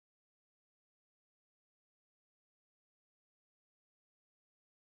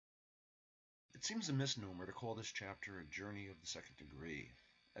It seems a misnomer to call this chapter a journey of the second degree,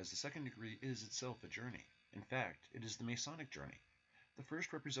 as the second degree is itself a journey. In fact, it is the Masonic journey. The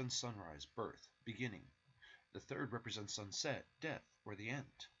first represents sunrise, birth, beginning. The third represents sunset, death, or the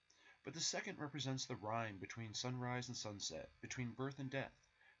end. But the second represents the rhyme between sunrise and sunset, between birth and death,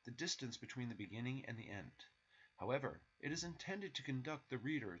 the distance between the beginning and the end. However, it is intended to conduct the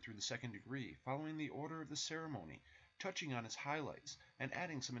reader through the second degree, following the order of the ceremony, touching on its highlights, and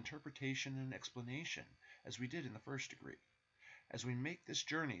adding some interpretation and explanation, as we did in the first degree. As we make this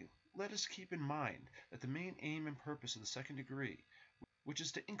journey, let us keep in mind that the main aim and purpose of the second degree, which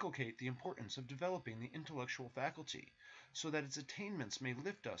is to inculcate the importance of developing the intellectual faculty, so that its attainments may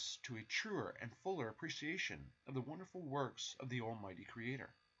lift us to a truer and fuller appreciation of the wonderful works of the Almighty Creator.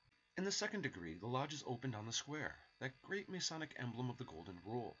 In the second degree, the lodge is opened on the square, that great Masonic emblem of the Golden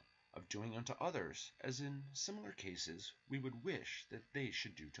Rule, of doing unto others as in similar cases we would wish that they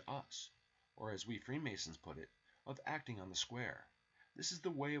should do to us, or as we Freemasons put it, of acting on the square. This is the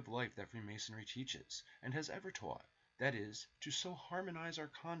way of life that Freemasonry teaches, and has ever taught, that is, to so harmonize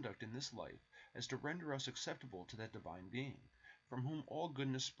our conduct in this life as to render us acceptable to that divine being, from whom all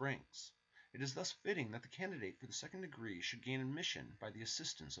goodness springs. It is thus fitting that the candidate for the second degree should gain admission by the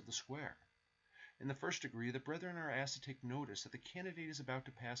assistance of the square. In the first degree, the brethren are asked to take notice that the candidate is about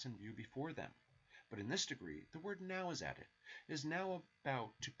to pass in view before them. But in this degree, the word now is added, is now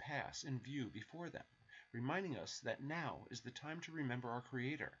about to pass in view before them, reminding us that now is the time to remember our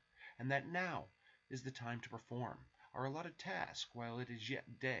Creator, and that now is the time to perform our allotted task while it is yet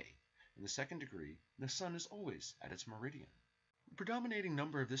day. In the second degree, the sun is always at its meridian. The predominating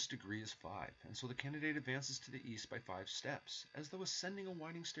number of this degree is 5, and so the candidate advances to the east by 5 steps, as though ascending a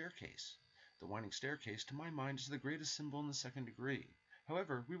winding staircase. The winding staircase, to my mind, is the greatest symbol in the second degree.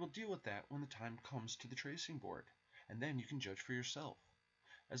 However, we will deal with that when the time comes to the tracing board, and then you can judge for yourself.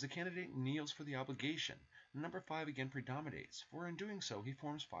 As the candidate kneels for the obligation, the number 5 again predominates, for in doing so he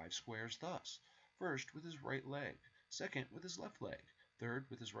forms 5 squares thus: first with his right leg, second with his left leg, third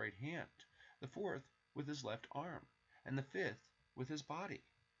with his right hand, the fourth with his left arm, and the fifth with his body.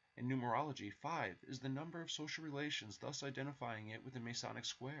 In numerology, 5 is the number of social relations, thus identifying it with the Masonic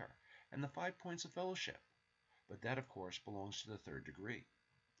square, and the 5 points of fellowship. But that, of course, belongs to the third degree.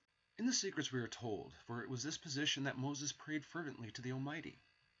 In the secrets we are told, for it was this position that Moses prayed fervently to the Almighty.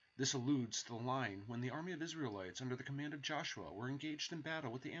 This alludes to the line when the army of Israelites under the command of Joshua were engaged in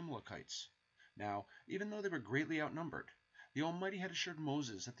battle with the Amalekites. Now, even though they were greatly outnumbered, the Almighty had assured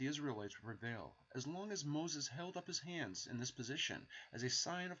Moses that the Israelites would prevail, as long as Moses held up his hands in this position as a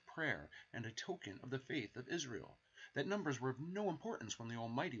sign of prayer and a token of the faith of Israel, that numbers were of no importance when the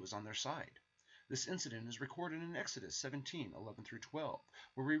Almighty was on their side. This incident is recorded in Exodus 17:11-12,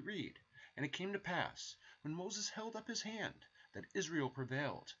 where we read, "And it came to pass, when Moses held up his hand, that Israel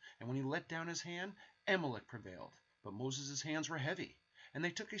prevailed, and when he let down his hand, Amalek prevailed. But Moses' hands were heavy. And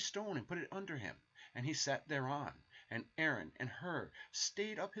they took a stone and put it under him, and he sat thereon. And Aaron and Hur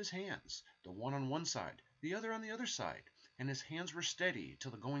stayed up his hands, the one on one side, the other on the other side, and his hands were steady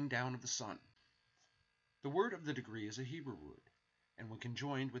till the going down of the sun." The word of the degree is a Hebrew word, and when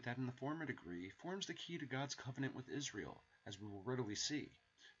conjoined with that in the former degree, forms the key to God's covenant with Israel, as we will readily see.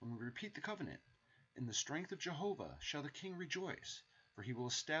 When we repeat the covenant, "In the strength of Jehovah shall the king rejoice, for he will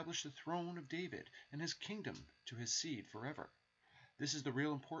establish the throne of David and his kingdom to his seed forever." This is the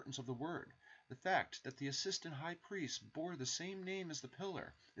real importance of the word. The fact that the assistant high priest bore the same name as the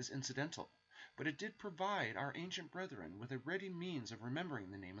pillar is incidental, but it did provide our ancient brethren with a ready means of remembering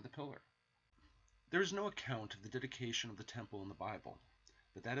the name of the pillar. There is no account of the dedication of the temple in the Bible,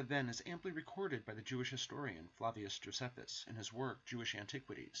 but that event is amply recorded by the Jewish historian Flavius Josephus in his work Jewish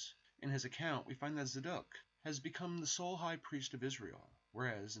Antiquities. In his account we find that Zadok has become the sole high priest of Israel,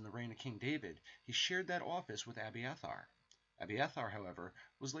 whereas in the reign of King David he shared that office with Abiathar. Abiathar, however,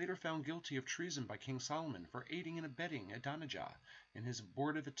 was later found guilty of treason by King Solomon for aiding and abetting Adonijah in his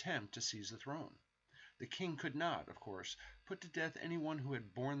abortive attempt to seize the throne. The king could not, of course, put to death anyone who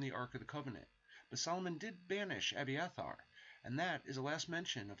had borne the Ark of the Covenant, but Solomon did banish Abiathar, and that is the last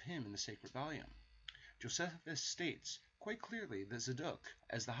mention of him in the sacred volume. Josephus states quite clearly that Zadok,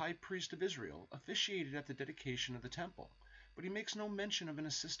 as the high priest of Israel, officiated at the dedication of the temple, but he makes no mention of an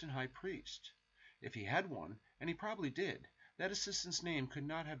assistant high priest. If he had one, and he probably did, that assistant's name could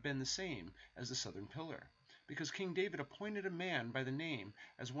not have been the same as the southern pillar, because King David appointed a man by the name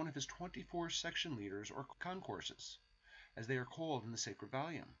as one of his 24 section leaders or concourses, as they are called in the sacred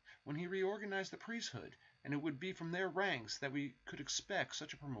volume, when he reorganized the priesthood, and it would be from their ranks that we could expect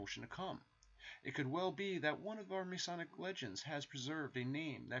such a promotion to come. It could well be that one of our Masonic legends has preserved a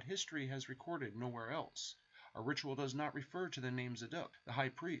name that history has recorded nowhere else. Our ritual does not refer to the name Zadok, the high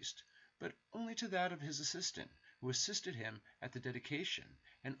priest, but only to that of his assistant, who assisted him at the dedication,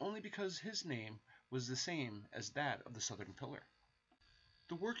 and only because his name was the same as that of the Southern Pillar.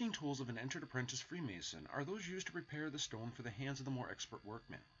 The working tools of an entered apprentice Freemason are those used to prepare the stone for the hands of the more expert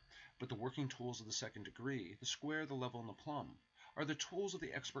workman. But the working tools of the second degree, the square, the level, and the plumb, are the tools of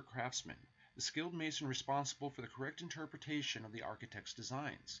the expert craftsman, the skilled mason responsible for the correct interpretation of the architect's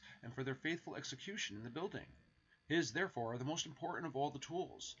designs, and for their faithful execution in the building. His, therefore, are the most important of all the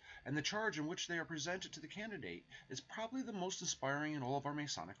tools, and the charge in which they are presented to the candidate is probably the most inspiring in all of our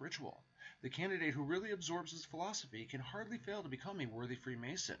Masonic ritual. The candidate who really absorbs this philosophy can hardly fail to become a worthy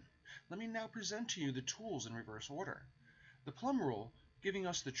Freemason. Let me now present to you the tools in reverse order. The plumb rule, giving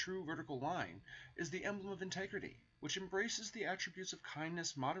us the true vertical line, is the emblem of integrity, which embraces the attributes of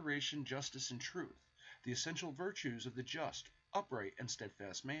kindness, moderation, justice, and truth, the essential virtues of the just, upright, and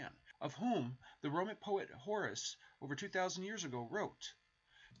steadfast man, of whom the Roman poet Horace, over 2,000 years ago, wrote,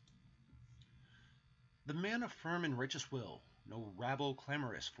 "The man of firm and righteous will, no rabble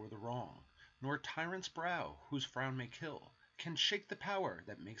clamorous for the wrong, nor tyrant's brow, whose frown may kill, can shake the power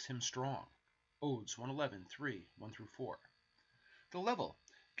that makes him strong." Odes 111:3, 1-4. The level,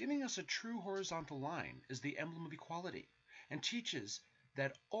 giving us a true horizontal line, is the emblem of equality, and teaches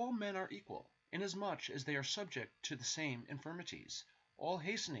that all men are equal, inasmuch as they are subject to the same infirmities, all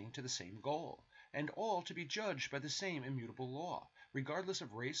hastening to the same goal, and all to be judged by the same immutable law, regardless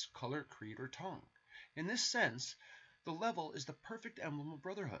of race, color, creed, or tongue. In this sense, the level is the perfect emblem of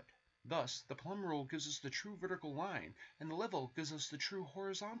brotherhood. Thus, the plumb rule gives us the true vertical line, and the level gives us the true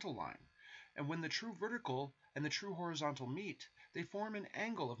horizontal line. And when the true vertical and the true horizontal meet, they form an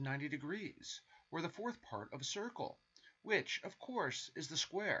angle of 90 degrees, or the fourth part of a circle, which, of course, is the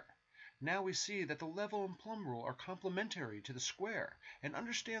square. Now we see that the level and plumb rule are complementary to the square, and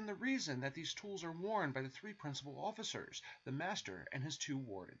understand the reason that these tools are worn by the three principal officers, the master and his two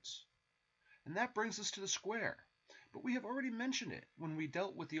wardens. And that brings us to the square. But we have already mentioned it when we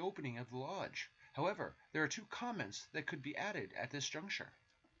dealt with the opening of the lodge. However, there are two comments that could be added at this juncture.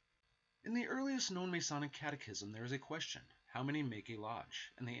 In the earliest known Masonic catechism there is a question, how many make a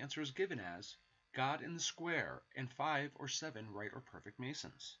lodge? And the answer is given as, God in the square, and 5 or 7 right or perfect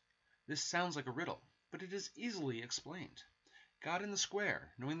Masons. This sounds like a riddle, but it is easily explained. God in the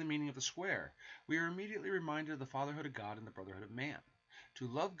square, knowing the meaning of the square, we are immediately reminded of the fatherhood of God and the brotherhood of man. To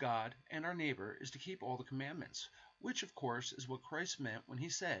love God and our neighbor is to keep all the commandments, which of course is what Christ meant when he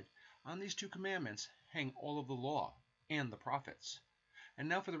said, "On these 2 commandments hang all of the law and the prophets." And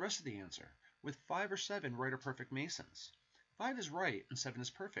now for the rest of the answer, with 5 or 7 right or perfect Masons. 5 is right and 7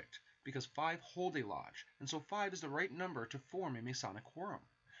 is perfect, because 5 hold a lodge, and so 5 is the right number to form a Masonic quorum.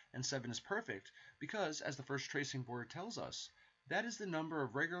 And 7 is perfect, because, as the first tracing board tells us, that is the number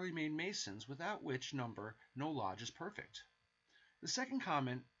of regularly made Masons, without which number no lodge is perfect. The second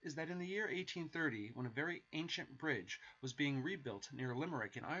comment is that in the year 1830, when a very ancient bridge was being rebuilt near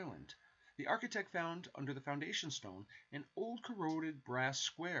Limerick in Ireland, the architect found under the foundation stone an old corroded brass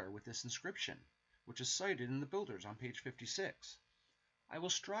square with this inscription, which is cited in the Builders on page 56. "I will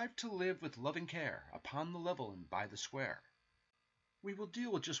strive to live with loving care upon the level and by the square." We will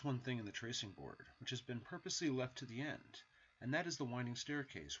deal with just one thing in the tracing board, which has been purposely left to the end, and that is the winding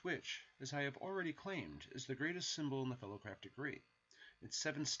staircase, which, as I have already claimed, is the greatest symbol in the Fellowcraft degree. Its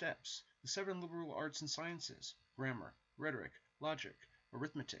 7 steps, the 7 liberal arts and sciences, grammar, rhetoric, logic,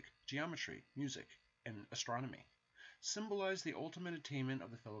 arithmetic, geometry, music, and astronomy, symbolize the ultimate attainment of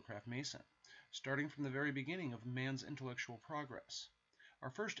the Fellowcraft Mason, starting from the very beginning of man's intellectual progress. Our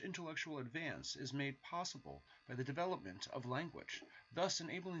first intellectual advance is made possible by the development of language, thus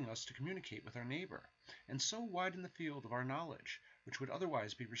enabling us to communicate with our neighbor, and so widen the field of our knowledge, which would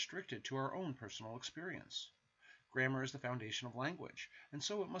otherwise be restricted to our own personal experience. Grammar is the foundation of language, and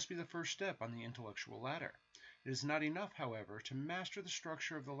so it must be the first step on the intellectual ladder. It is not enough, however, to master the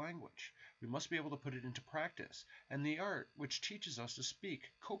structure of the language. We must be able to put it into practice, and the art which teaches us to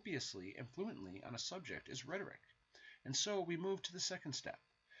speak copiously and fluently on a subject is rhetoric. And so we move to the second step.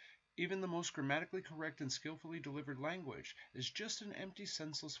 Even the most grammatically correct and skillfully delivered language is just an empty,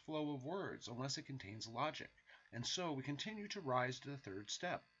 senseless flow of words unless it contains logic, and so we continue to rise to the third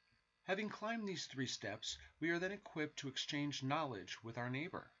step. Having climbed these 3 steps, we are then equipped to exchange knowledge with our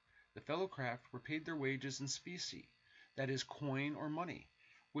neighbor. The Fellowcraft were paid their wages in specie, that is, coin or money,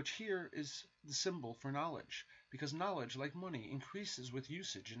 which here is the symbol for knowledge, because knowledge, like money, increases with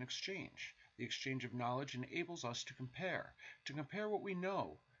usage and exchange. The exchange of knowledge enables us to compare what we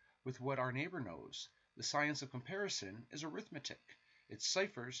know with what our neighbor knows. The science of comparison is arithmetic. Its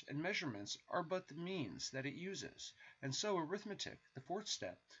ciphers and measurements are but the means that it uses, and so arithmetic, the 4th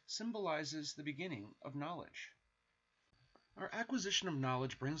step, symbolizes the beginning of knowledge. Our acquisition of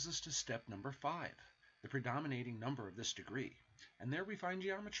knowledge brings us to step number 5, the predominating number of this degree, and there we find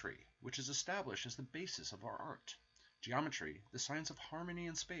geometry, which is established as the basis of our art. Geometry, the science of harmony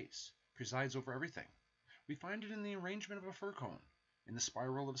and space, presides over everything. We find it in the arrangement of a fir cone, in the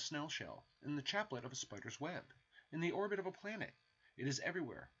spiral of a snail shell, in the chaplet of a spider's web, in the orbit of a planet. It is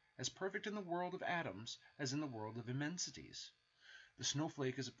everywhere, as perfect in the world of atoms as in the world of immensities. The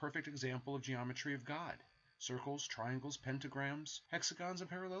snowflake is a perfect example of geometry of God. Circles, triangles, pentagrams, hexagons, and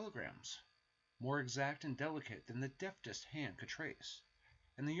parallelograms, more exact and delicate than the deftest hand could trace.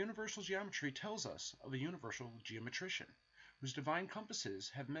 And the universal geometry tells us of a universal geometrician, whose divine compasses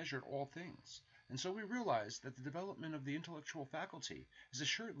have measured all things, and so we realize that the development of the intellectual faculty is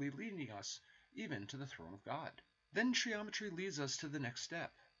assuredly leading us even to the throne of God. Then geometry leads us to the next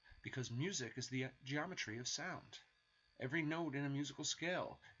step, because music is the geometry of sound. Every note in a musical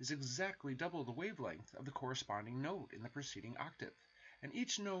scale is exactly double the wavelength of the corresponding note in the preceding octave, and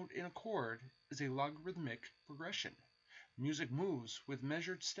each note in a chord is a logarithmic progression. Music moves with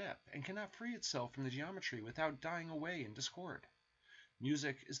measured step and cannot free itself from the geometry without dying away in discord.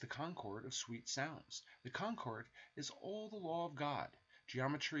 Music is the concord of sweet sounds. The concord is all the law of God.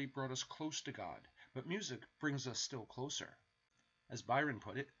 Geometry brought us close to God, but music brings us still closer. As Byron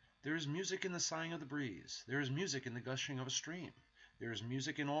put it, there is music in the sighing of the breeze. There is music in the gushing of a stream. There is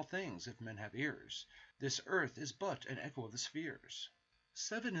music in all things, if men have ears. This earth is but an echo of the spheres.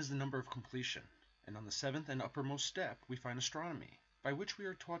 7 is the number of completion, and on the 7th and uppermost step we find astronomy, by which we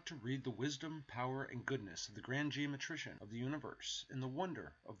are taught to read the wisdom, power, and goodness of the grand geometrician of the universe in the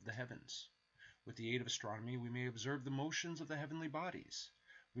wonder of the heavens. With the aid of astronomy we may observe the motions of the heavenly bodies.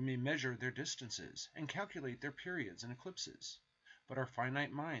 We may measure their distances and calculate their periods and eclipses. But our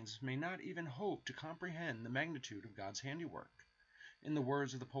finite minds may not even hope to comprehend the magnitude of God's handiwork. In the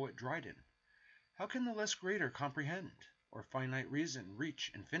words of the poet Dryden, how can the less greater comprehend, or finite reason reach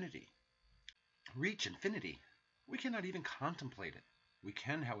infinity? Reach infinity! We cannot even contemplate it. We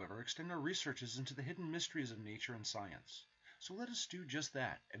can, however, extend our researches into the hidden mysteries of nature and science. So let us do just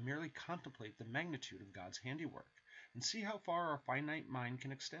that, and merely contemplate the magnitude of God's handiwork, and see how far our finite mind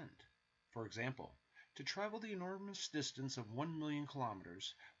can extend. For example, to travel the enormous distance of 1,000,000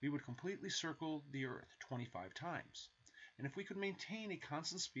 kilometers, we would completely circle the Earth 25 times. And if we could maintain a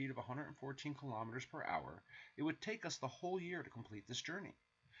constant speed of 114 kilometers per hour, it would take us the whole year to complete this journey.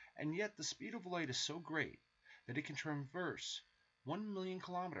 And yet the speed of light is so great that it can traverse 1,000,000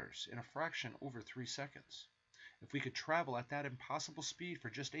 kilometers in a fraction over 3 seconds. If we could travel at that impossible speed for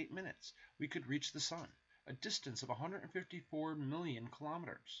just 8 minutes, we could reach the Sun, a distance of 154 million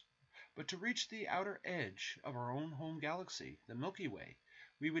kilometers. But to reach the outer edge of our own home galaxy, the Milky Way,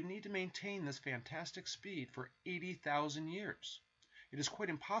 we would need to maintain this fantastic speed for 80,000 years. It is quite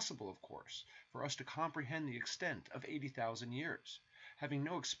impossible, of course, for us to comprehend the extent of 80,000 years, having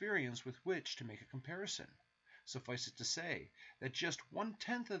no experience with which to make a comparison. Suffice it to say that just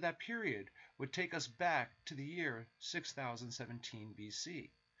 1/10 of that period would take us back to the year 6017 BC,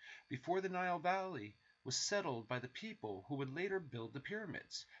 before the Nile Valley was settled by the people who would later build the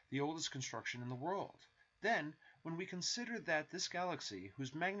pyramids, the oldest construction in the world. Then, when we consider that this galaxy,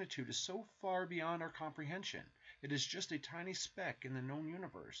 whose magnitude is so far beyond our comprehension, it is just a tiny speck in the known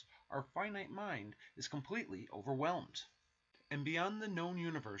universe, our finite mind is completely overwhelmed. And beyond the known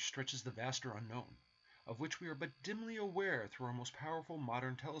universe stretches the vaster unknown, of which we are but dimly aware through our most powerful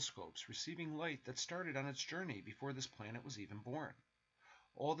modern telescopes receiving light that started on its journey before this planet was even born.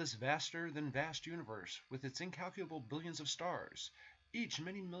 All this vaster than vast universe, with its incalculable billions of stars, each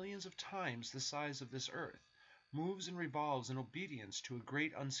many millions of times the size of this earth, moves and revolves in obedience to a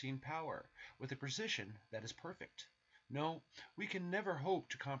great unseen power, with a precision that is perfect. No, we can never hope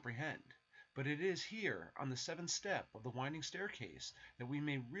to comprehend, but it is here, on the 7th step of the winding staircase, that we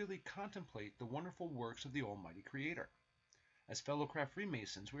may really contemplate the wonderful works of the Almighty Creator. As Fellowcraft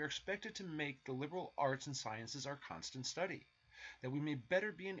Freemasons, we are expected to make the liberal arts and sciences our constant study, that we may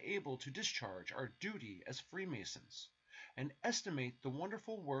better be enabled to discharge our duty as Freemasons, and estimate the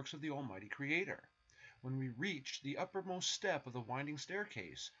wonderful works of the Almighty Creator. When we reach the uppermost step of the winding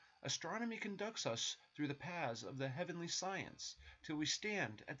staircase, astronomy conducts us through the paths of the heavenly science, till we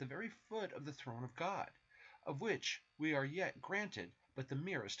stand at the very foot of the throne of God, of which we are yet granted but the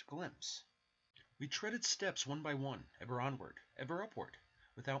merest glimpse. We tread its steps one by one, ever onward, ever upward,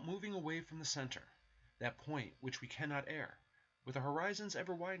 without moving away from the center, that point which we cannot err, with the horizons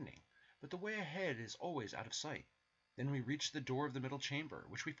ever widening, but the way ahead is always out of sight. Then we reach the door of the middle chamber,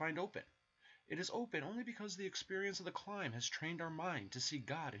 which we find open. It is open only because the experience of the climb has trained our mind to see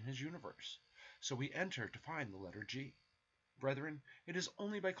God in His universe. So we enter to find the letter G. Brethren, it is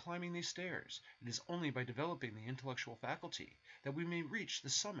only by climbing these stairs, it is only by developing the intellectual faculty, that we may reach the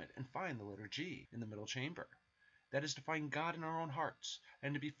summit and find the letter G in the middle chamber. That is to find God in our own hearts,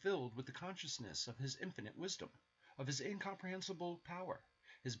 and to be filled with the consciousness of His infinite wisdom, of His incomprehensible power,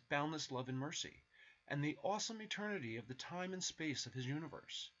 His boundless love and mercy, and the awesome eternity of the time and space of His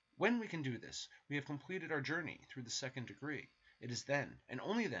universe. When we can do this, we have completed our journey through the second degree. It is then, and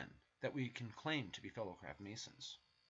only then, that we can claim to be Fellowcraft Masons.